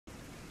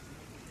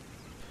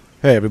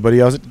Hey everybody,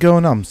 how's it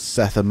going? I'm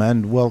Sethum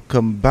and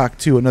welcome back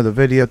to another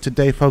video.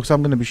 Today folks,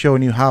 I'm going to be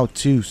showing you how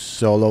to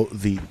solo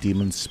the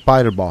demon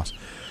spider boss.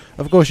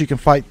 Of course you can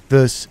fight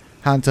this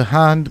hand to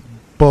hand,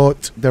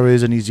 but there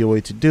is an easier way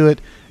to do it,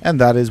 and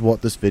that is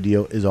what this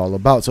video is all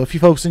about. So if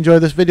you folks enjoy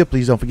this video,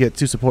 please don't forget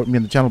to support me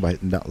on the channel by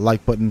hitting that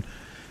like button.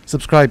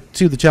 Subscribe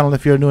to the channel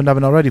if you're new and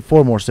haven't already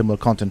for more similar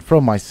content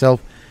from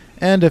myself.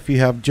 And if you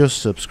have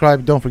just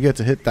subscribed, don't forget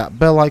to hit that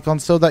bell icon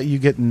so that you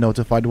get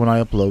notified when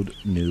I upload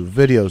new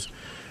videos.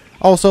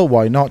 Also,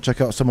 why not check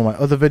out some of my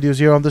other videos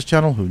here on this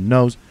channel? Who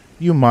knows,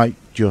 you might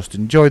just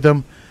enjoy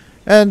them.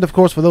 And of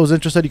course, for those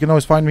interested, you can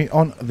always find me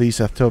on the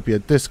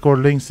Sethtopia Discord.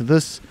 Links to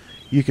this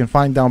you can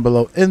find down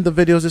below in the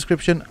video's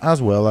description,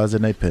 as well as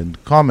in a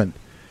pinned comment.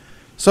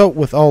 So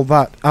with all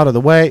that out of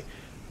the way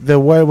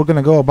we're going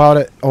to go about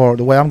it, or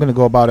the way I'm going to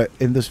go about it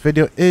in this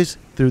video, is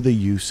through the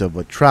use of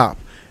a trap.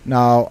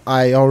 Now,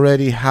 I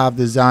already have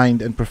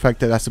designed and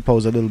perfected, I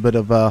suppose, a little bit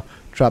of a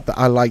trap that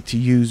I like to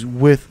use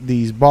with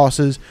these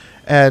bosses,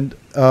 and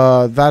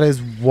that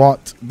is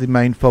what the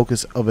main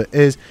focus of it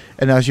is.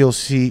 And as you'll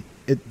see,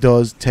 it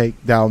does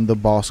take down the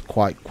boss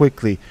quite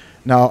quickly.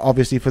 Now,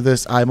 obviously for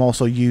this, I'm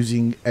also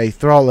using a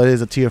thrall. It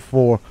is a tier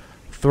 4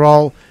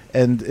 thrall,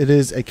 and it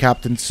is a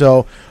captain,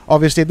 so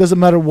obviously it doesn't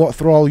matter what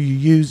thrall you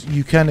use,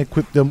 you can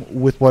equip them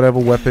with whatever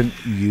weapon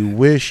you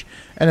wish.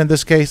 And in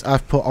this case,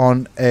 I've put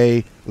on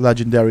a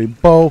legendary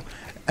bow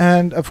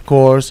and of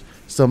course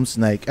some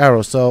snake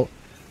arrows. So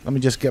let me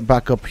just get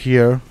back up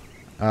here.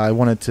 I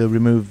wanted to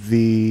remove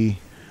the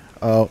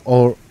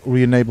or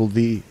re-enable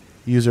the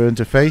user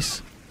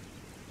interface.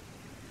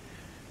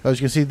 As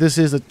you can see, this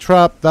is a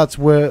trap. That's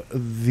where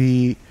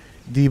the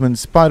demon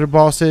spider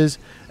boss is,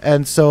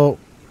 and so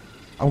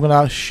I'm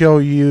gonna show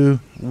you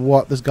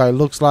what this guy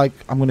looks like.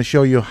 I'm gonna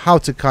show you how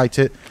to kite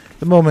it.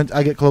 The moment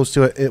I get close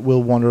to it, it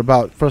will wander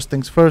about. First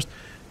things first,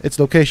 its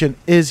location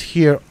is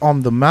here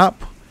on the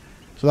map,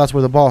 so that's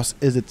where the boss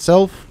is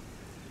itself.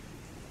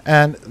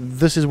 And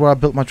this is where I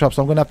built my trap,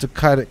 so I'm gonna have to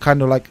kite it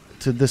kind of like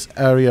to this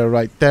area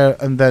right there,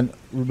 and then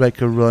make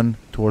a run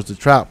towards the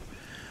trap.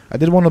 I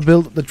did want to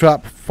build the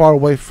trap far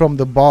away from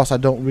the boss. I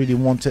don't really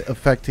want it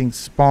affecting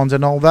spawns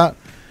and all that.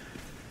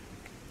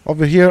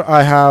 Over here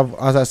I have,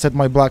 as I said,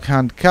 my black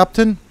hand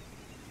captain.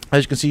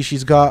 As you can see,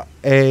 she's got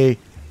a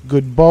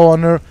good bow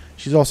on her.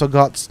 She's also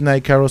got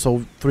snake arrows,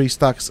 so 3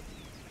 stacks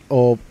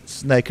of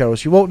snake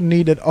arrows. She won't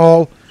need it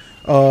all,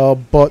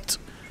 but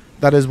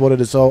that is what it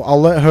is. So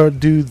I'll let her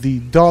do the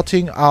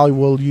darting. I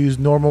will use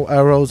normal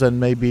arrows and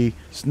maybe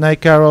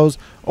snake arrows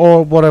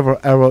or whatever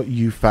arrow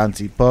you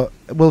fancy, but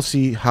we'll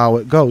see how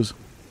it goes.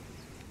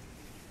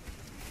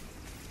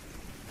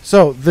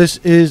 So this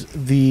is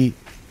the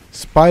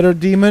spider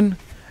demon,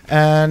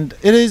 and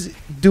it is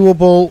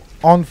doable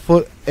on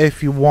foot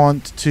if you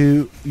want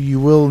to. You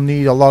will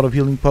need a lot of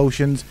healing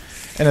potions,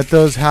 and it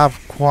does have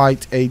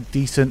quite a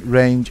decent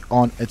range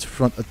on its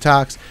front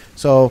attacks,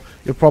 so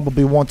you'll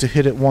probably want to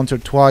hit it once or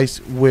twice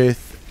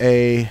with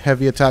a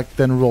heavy attack,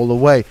 then roll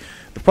away.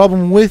 The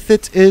problem with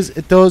it is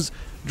it does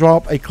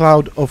drop a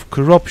cloud of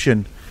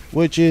corruption,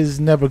 which is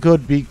never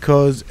good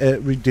because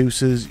it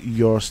reduces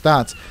your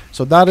stats.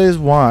 So that is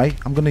why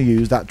I'm going to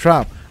use that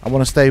trap. I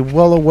want to stay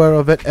well aware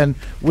of it, and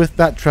with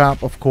that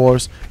trap, of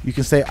course, you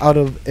can stay out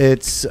of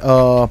its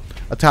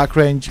attack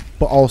range,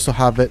 but also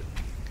have it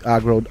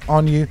aggroed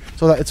on you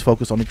so that it's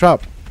focused on the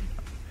trap.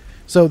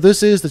 So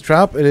this is the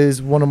trap. It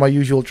is one of my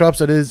usual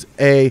traps. It is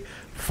a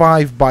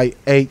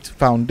 5x8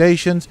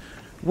 foundations,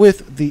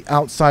 with the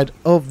outside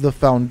of the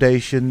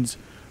foundations,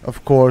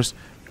 of course,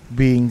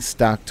 being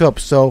stacked up.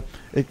 So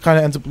it kind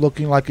of ends up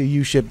looking like a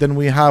U-shape. Then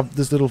we have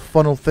this little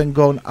funnel thing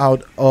going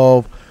out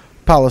of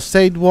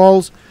palisade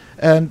walls.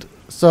 And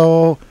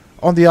so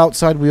on the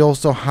outside we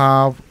also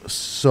have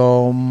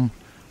some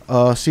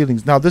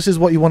ceilings. Now this is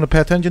what you want to pay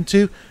attention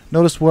to.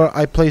 Notice where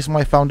I place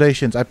my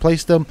foundations. I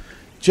placed them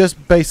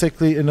just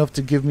basically enough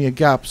to give me a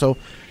gap. So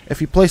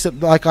if you place it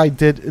like I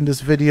did in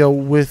this video,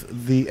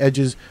 with the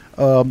edges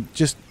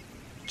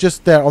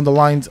just there on the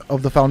lines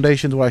of the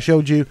foundations where I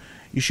showed you,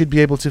 you should be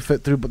able to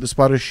fit through, but the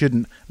spider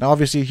shouldn't. Now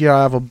obviously here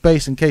I have a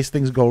base in case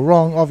things go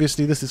wrong.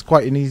 Obviously this is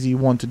quite an easy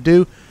one to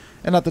do.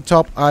 And at the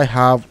top I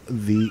have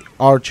the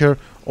archer,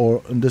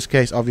 or in this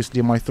case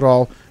obviously my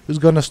thrall, who's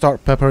going to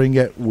start peppering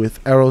it with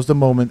arrows the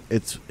moment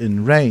it's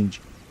in range.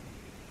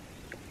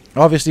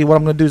 Obviously what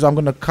I'm going to do is I'm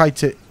going to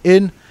kite it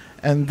in,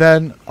 and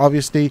then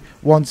obviously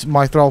once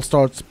my thrall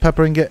starts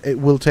peppering it, it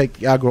will take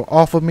the aggro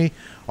off of me.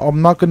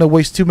 I'm not going to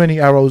waste too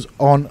many arrows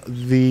on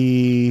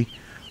the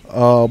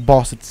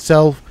boss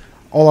itself.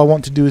 All I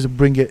want to do is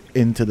bring it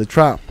into the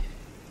trap.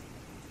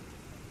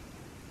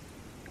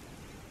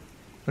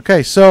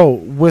 Okay, so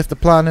with the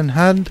plan in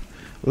hand,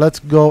 let's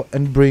go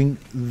and bring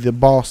the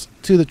boss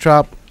to the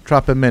trap,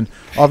 trap him in.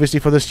 Obviously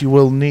for this you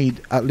will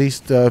need at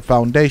least a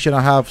foundation. I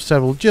have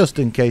several just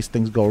in case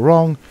things go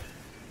wrong.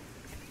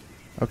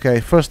 Okay,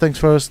 first things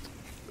first,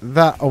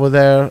 that over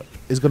there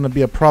is going to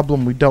be a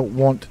problem. We don't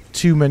want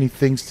too many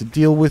things to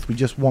deal with, we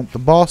just want the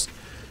boss.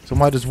 So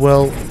might as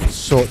well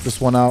sort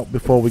this one out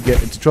before we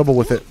get into trouble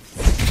with it.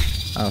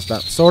 How's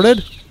that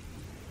sorted?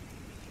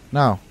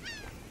 Now,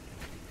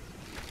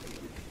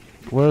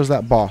 where's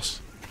that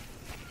boss?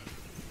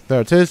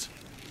 There it is.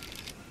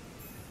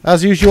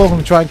 As usual, I'm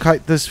going to try and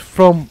kite this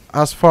from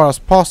as far as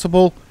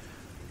possible.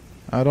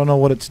 I don't know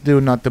what it's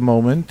doing at the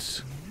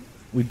moment.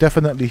 We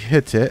definitely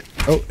hit it.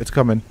 Oh, it's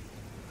coming.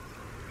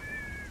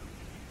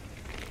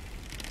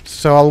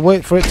 So I'll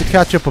wait for it to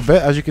catch up a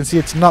bit. As you can see,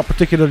 it's not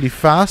particularly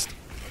fast.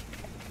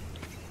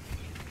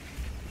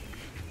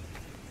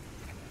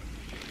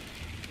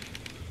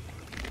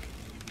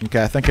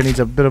 Okay, I think it needs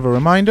a bit of a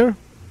reminder.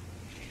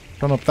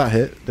 Don't know if that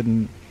hit.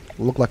 Didn't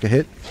look like a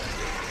hit.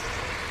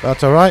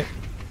 That's alright.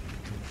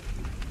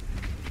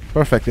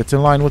 Perfect. It's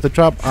in line with the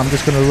trap. I'm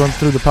just going to run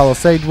through the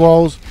palisade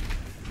walls.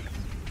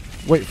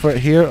 Wait for it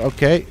here.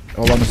 Okay.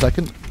 Hold on a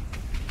second.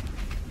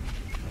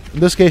 In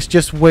this case,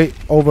 just wait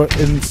over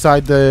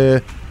inside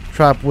the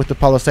trap with the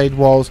palisade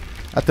walls.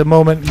 At the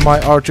moment, my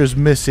archer's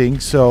missing,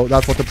 so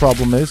that's what the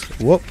problem is.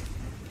 Whoop.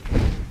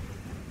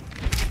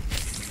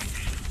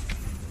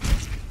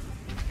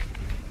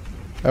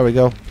 There we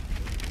go.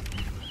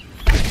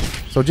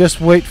 So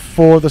just wait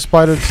for the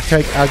spider to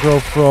take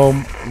aggro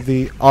from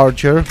the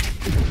archer,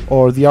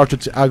 or the archer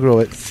to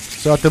aggro it.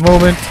 So at the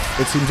moment,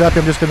 it seems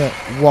happy. I'm just going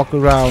to walk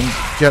around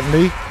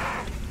gently.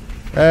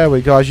 There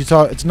we go. As you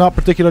saw, it's not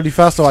particularly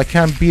fast, so I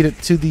can't beat it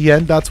to the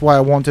end. That's why I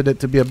wanted it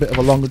to be a bit of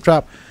a longer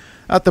trap.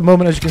 At the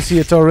moment, as you can see,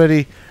 it's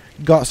already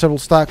got several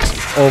stacks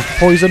of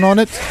poison on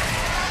it.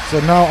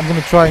 So now I'm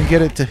going to try and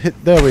get it to hit.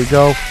 There we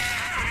go.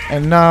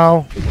 And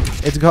now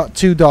it's got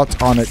 2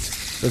 dots on it.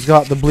 It's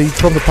got the bleed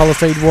from the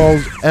palisade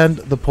walls and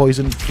the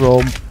poison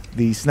from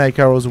the snake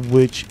arrows,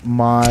 which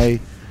my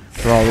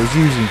thrall is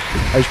using.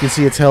 As you can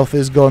see, its health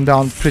is going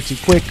down pretty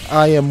quick.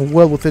 I am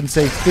well within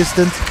safe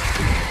distance.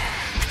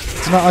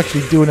 It's not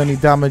actually doing any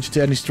damage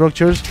to any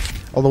structures,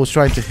 although it's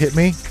trying to hit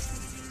me.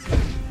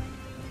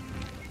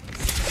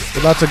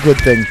 But that's a good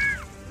thing.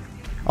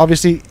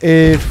 Obviously,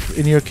 if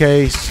in your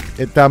case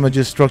it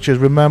damages structures,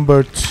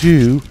 remember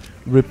to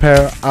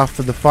repair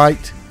after the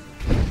fight.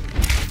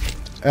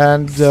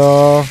 And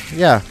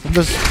yeah, from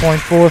this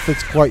point forth,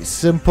 it's quite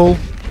simple.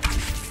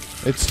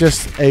 It's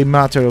just a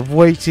matter of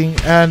waiting,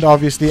 and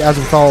obviously, as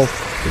with all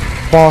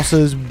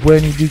bosses,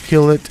 when you do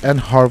kill it and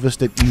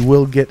harvest it, you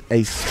will get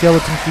a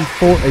skeleton key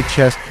for a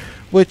chest,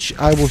 which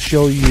I will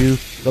show you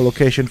the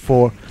location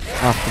for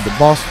after the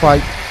boss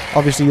fight.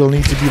 Obviously, you'll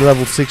need to be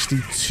level 60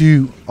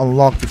 to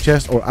unlock the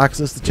chest, or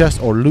access the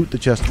chest, or loot the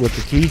chest with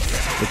the key,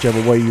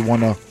 whichever way you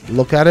want to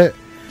look at it.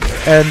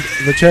 And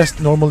the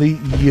chest normally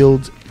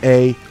yields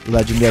a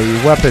legendary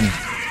weapon.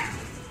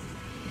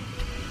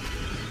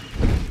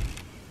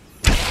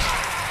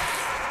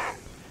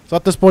 So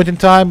at this point in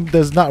time,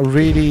 there's not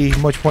really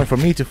much point for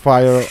me to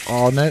fire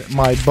on it.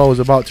 My bow is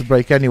about to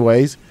break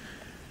anyways.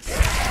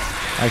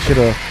 I should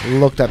have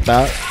looked at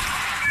that.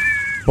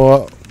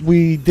 But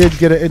we did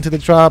get it into the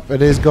trap.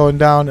 It is going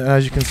down, and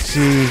as you can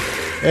see,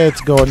 it's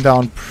going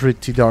down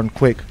pretty darn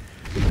quick.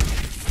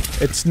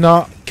 It's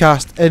not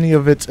cast any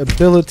of its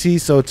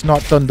abilities, so it's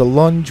not done the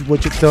lunge,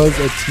 which it does.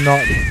 It's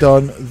not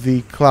done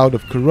the cloud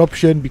of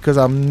corruption, because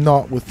I'm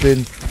not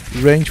within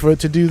range for it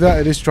to do that.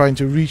 It is trying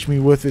to reach me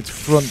with its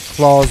front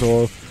claws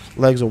or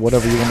legs or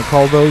whatever you want to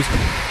call those,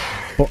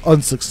 but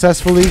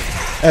unsuccessfully.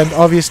 And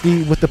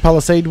obviously with the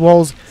palisade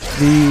walls,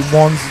 the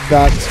ones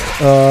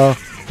that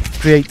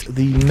create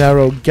the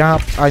narrow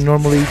gap, I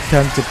normally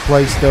tend to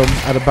place them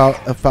at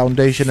about a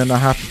foundation and a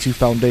half to 2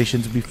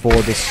 foundations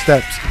before the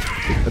steps.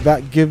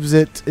 That gives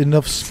it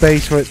enough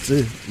space for it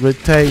to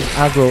retain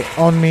aggro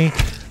on me,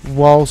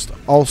 whilst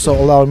also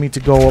allowing me to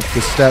go up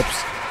the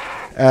steps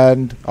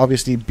and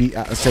obviously be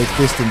at a safe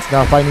distance.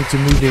 Now if I need to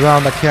move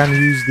around, I can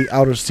use the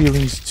outer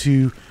ceilings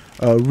to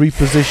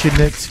reposition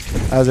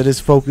it, as it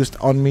is focused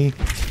on me,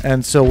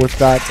 and so with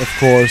that, of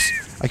course,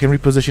 I can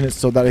reposition it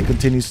so that it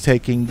continues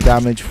taking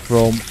damage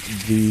from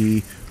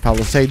the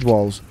palisade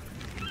walls.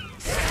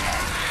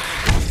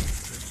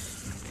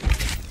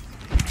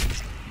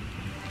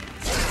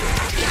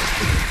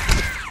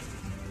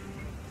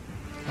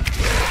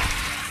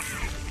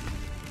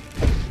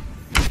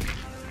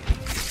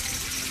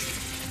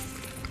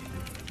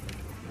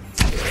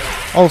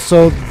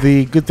 Also,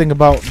 the good thing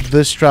about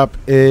this trap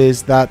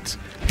is that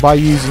by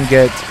using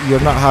it, you're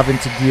not having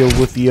to deal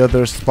with the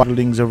other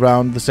spiderlings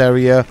around this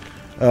area.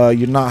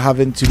 You're not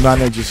having to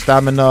manage your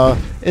stamina.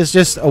 It's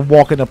just a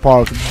walk in the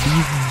park.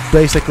 You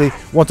basically,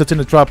 once it's in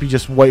the trap, you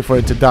just wait for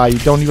it to die. You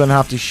don't even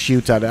have to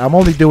shoot at it. I'm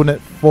only doing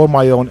it for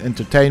my own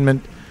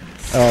entertainment.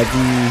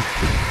 The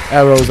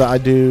arrows that I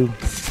do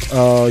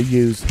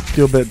use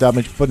do a bit of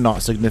damage, but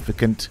not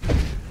significant.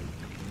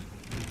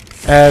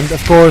 And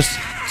of course,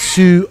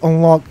 to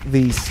unlock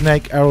the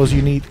snake arrows,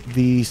 you need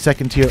the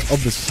second tier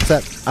of the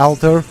set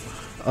altar,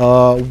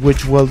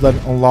 which will then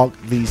unlock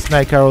the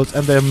snake arrows,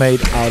 and they're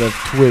made out of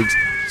twigs.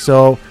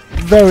 So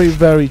very,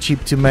 very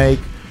cheap to make,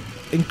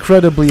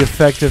 incredibly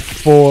effective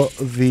for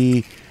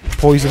the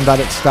poison that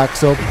it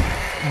stacks up,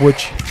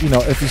 which, you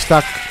know, if you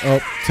stack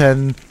up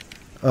 10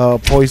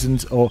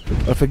 poisons, or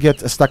if you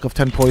get a stack of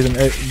 10 poison,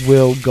 it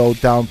will go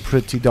down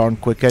pretty darn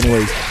quick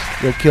anyways.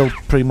 you'll kill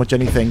pretty much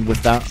anything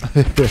with that.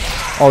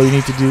 All you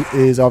need to do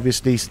is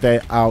obviously stay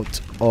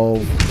out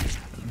of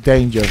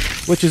danger,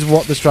 which is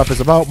what this trap is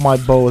about. My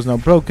bow is now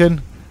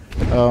broken.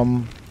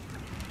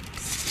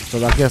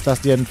 So I guess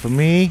that's the end for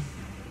me.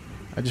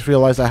 I just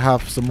realized I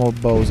have some more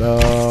bows.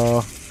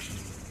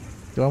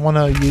 Do I want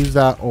to use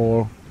that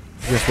or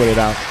just wait it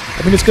out?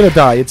 I mean, it's going to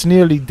die. It's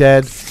nearly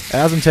dead. It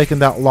hasn't taken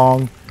that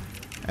long.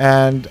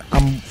 And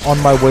I'm on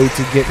my way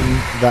to getting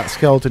that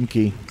skeleton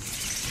key.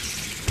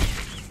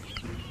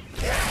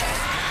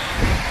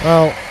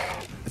 Well,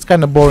 it's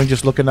kind of boring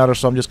just looking at her,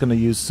 so I'm just going to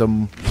use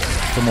some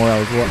more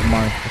arrows. What am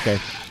I? Okay.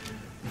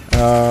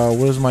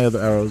 Where's my other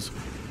arrows?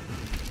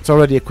 It's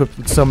already equipped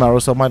with some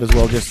arrows, so I might as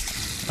well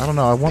just... I don't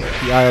know, I want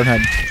the iron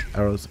head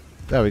arrows.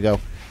 There we go.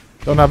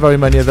 Don't have very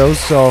many of those,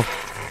 so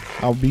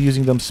I'll be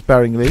using them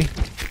sparingly.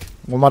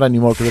 Well, not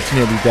anymore, because it's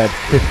nearly dead.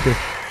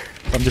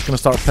 I'm just going to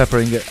start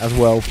peppering it as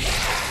well.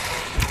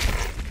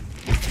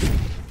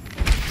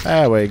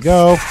 There we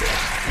go.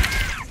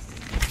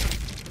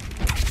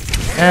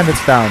 And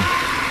it's down.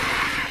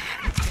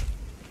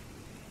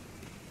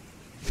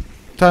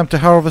 Time to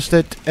harvest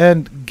it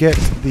and get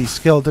the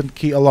skeleton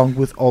key along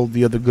with all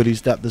the other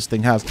goodies that this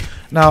thing has.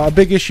 Now, a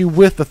big issue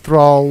with the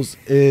thralls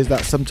is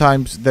that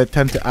sometimes they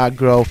tend to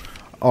aggro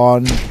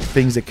on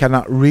things it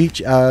cannot reach,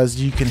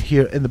 as you can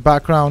hear in the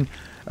background.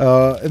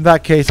 In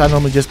that case, I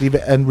normally just leave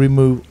it and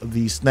remove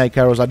the snake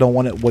arrows. I don't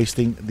want it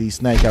wasting the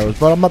snake arrows,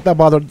 but I'm not that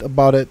bothered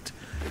about it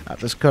at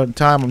this current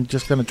time. I'm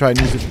just going to try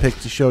and use this pick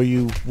to show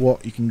you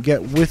what you can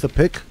get with a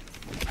pick.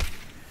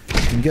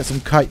 You can get some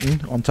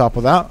chitin on top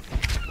of that,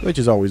 which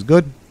is always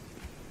good.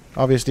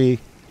 Obviously,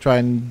 try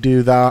and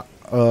do that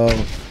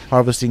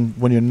harvesting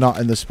when you're not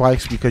in the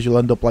spikes, because you'll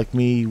end up like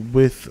me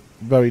with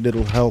very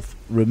little health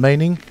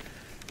remaining.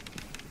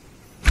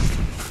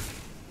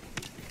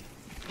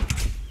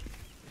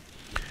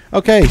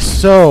 Okay,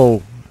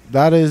 so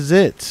that is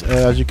it.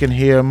 As you can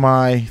hear,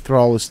 my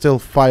thrall is still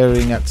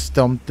firing at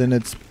Stump, and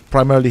it's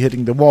primarily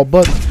hitting the wall.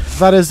 But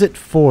that is it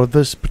for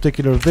this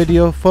particular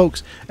video,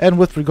 folks. And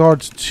with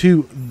regards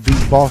to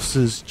the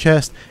boss's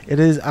chest, it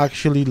is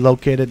actually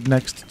located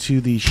next to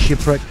the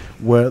shipwreck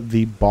where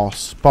the boss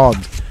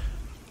spawned.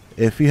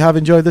 If you have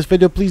enjoyed this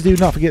video, please do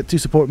not forget to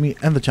support me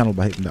and the channel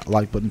by hitting that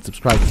like button.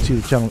 Subscribe to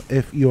the channel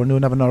if you are new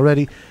and haven't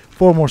already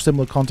for more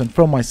similar content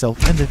from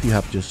myself. And if you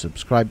have just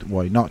subscribed,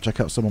 why not check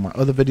out some of my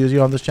other videos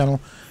here on this channel?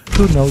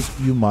 Who knows,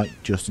 you might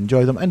just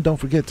enjoy them. And don't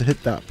forget to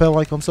hit that bell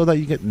icon so that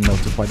you get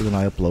notified when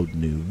I upload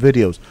new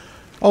videos.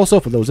 Also,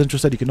 for those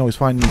interested, you can always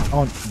find me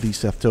on the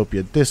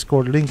Sethtopia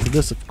Discord. Link to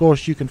this, of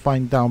course, you can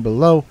find down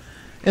below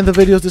in the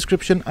video's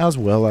description, as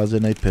well as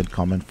in a pinned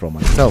comment from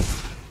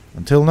myself.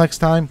 Until next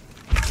time,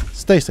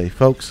 stay safe,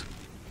 folks.